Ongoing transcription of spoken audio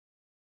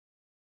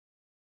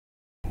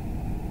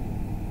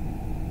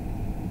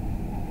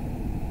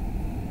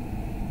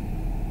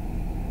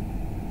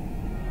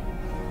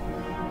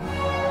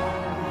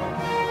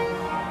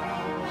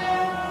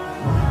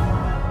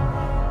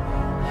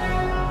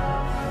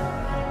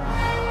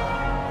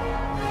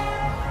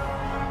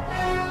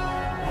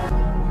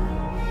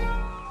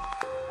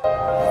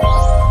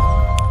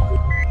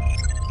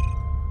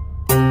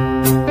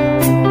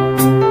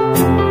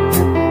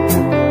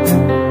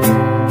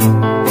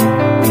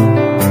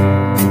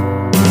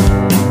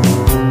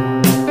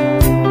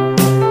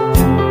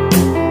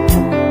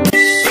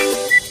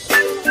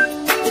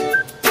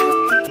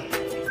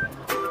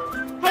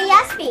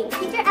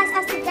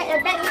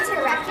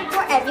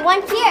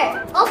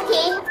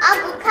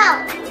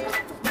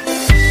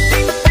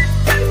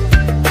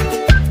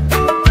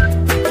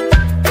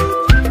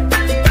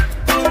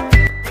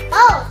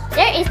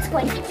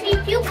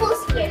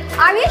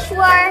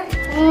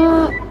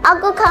I'll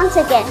go count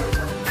again.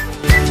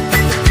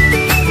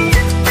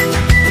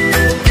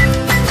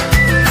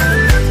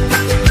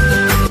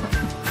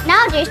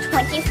 Now there's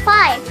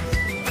 25.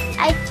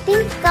 I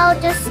think I'll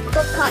just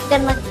go count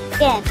them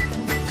again.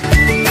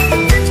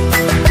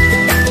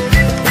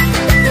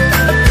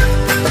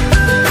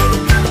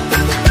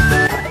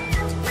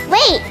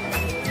 Wait!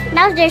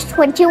 Now there's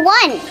 21.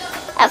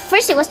 At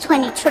first it was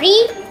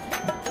 23,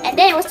 and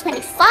then it was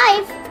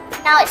 25.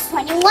 Now it's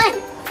 21.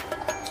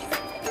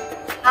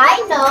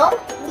 I know!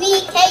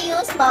 We can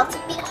use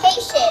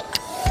multiplication.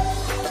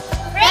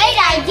 Great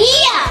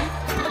idea!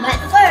 But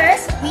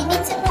first, we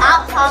need to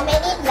count how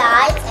many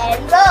lines and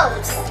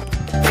rows.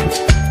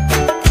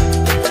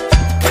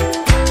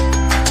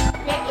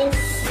 There is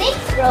 6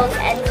 rows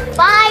and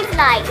 5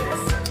 lines.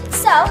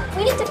 So,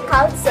 we need to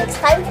count 6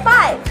 times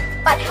 5.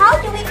 But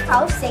how do we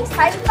count 6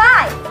 times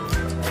 5?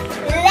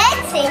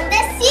 Let's sing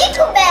the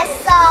Sikubest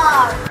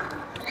song!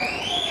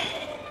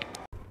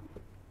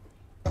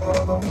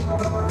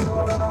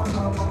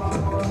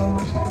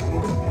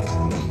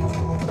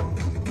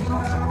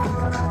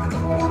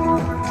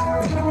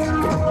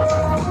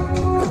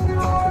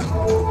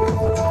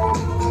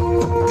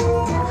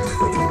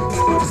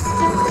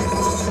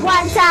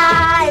 One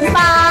times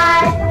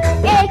 5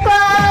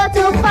 equal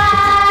to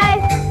 5.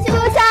 2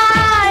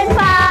 times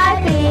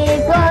 5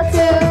 equal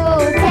to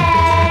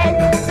 10.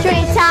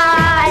 3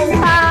 times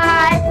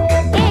 5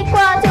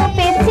 equal to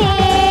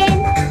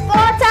 15.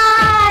 4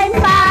 times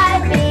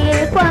 5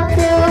 equal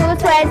to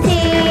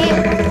 20.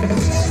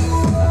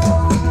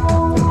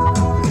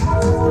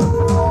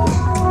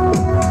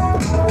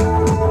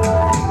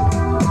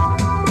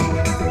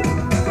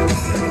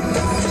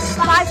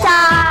 5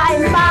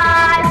 times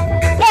 5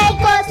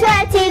 equals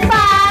 25.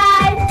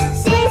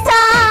 6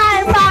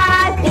 times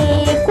 5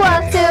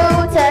 equals to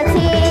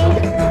 30.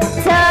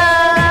 30.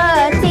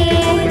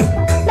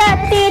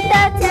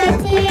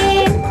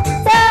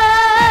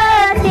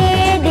 30.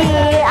 The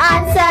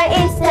answer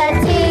is 30.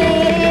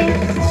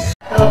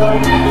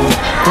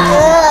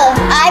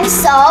 I'm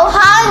so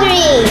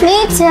hungry. Me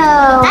too.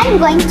 I'm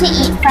going to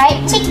eat fried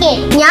chicken.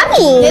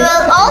 Yummy. We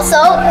will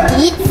also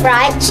eat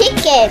fried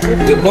chicken.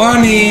 Good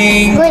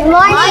morning. Good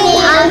morning,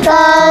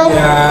 Uncle.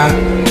 Yeah.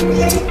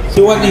 So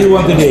what do you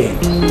want today?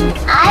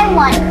 I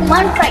want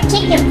 1 fried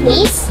chicken,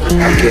 please.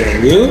 Okay,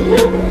 you?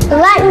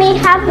 Let me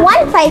have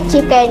 1 fried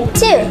chicken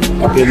too.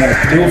 Okay, now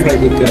 2 fried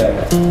chicken.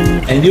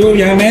 And you,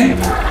 young man?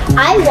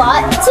 I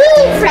want 2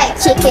 fried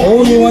chicken.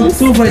 Oh, you want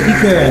 2 fried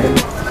chicken.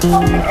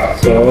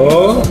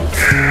 So,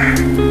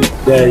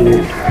 there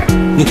you.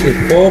 This is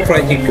 4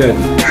 fried chicken.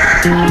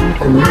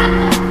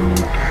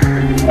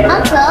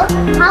 Uncle,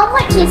 how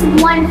much is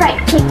 1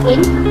 fried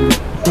chicken?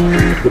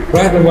 The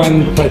price of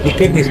 1 fried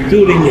chicken is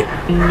 2 ringgit.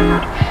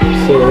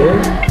 So,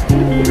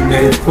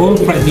 there is 4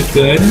 fried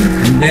chicken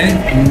and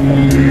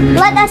then...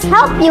 Let us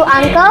help you,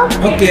 Uncle.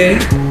 Okay.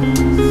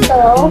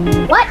 So,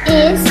 what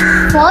is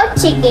 4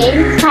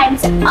 chicken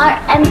times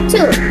RM2?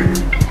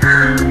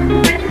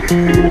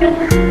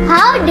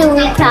 How do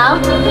we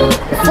count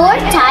 4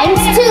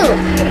 times 2?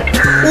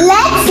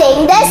 Let's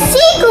sing the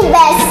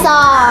Sikubest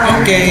song!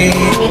 Okay.